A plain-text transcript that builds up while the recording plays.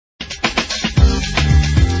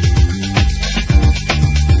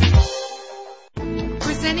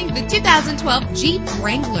2012 Jeep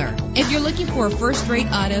Wrangler. If you're looking for a first-rate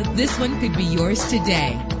auto, this one could be yours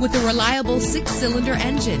today. With a reliable 6-cylinder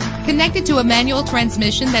engine connected to a manual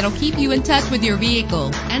transmission that'll keep you in touch with your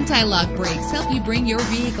vehicle. Anti-lock brakes help you bring your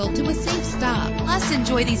vehicle to a safe stop. Plus,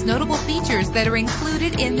 enjoy these notable features that are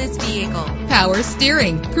included in this vehicle: power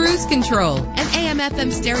steering, cruise control, an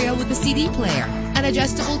AM/FM stereo with a CD player, an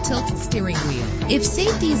adjustable tilt steering wheel. If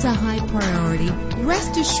safety is a high priority,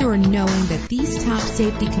 rest assured knowing that these top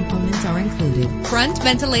safety components are included: front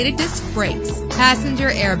ventilated disc brakes, passenger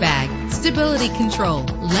airbag, stability control.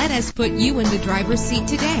 Let us put you in the driver's seat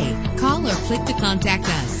today. Call or click to contact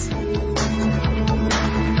us.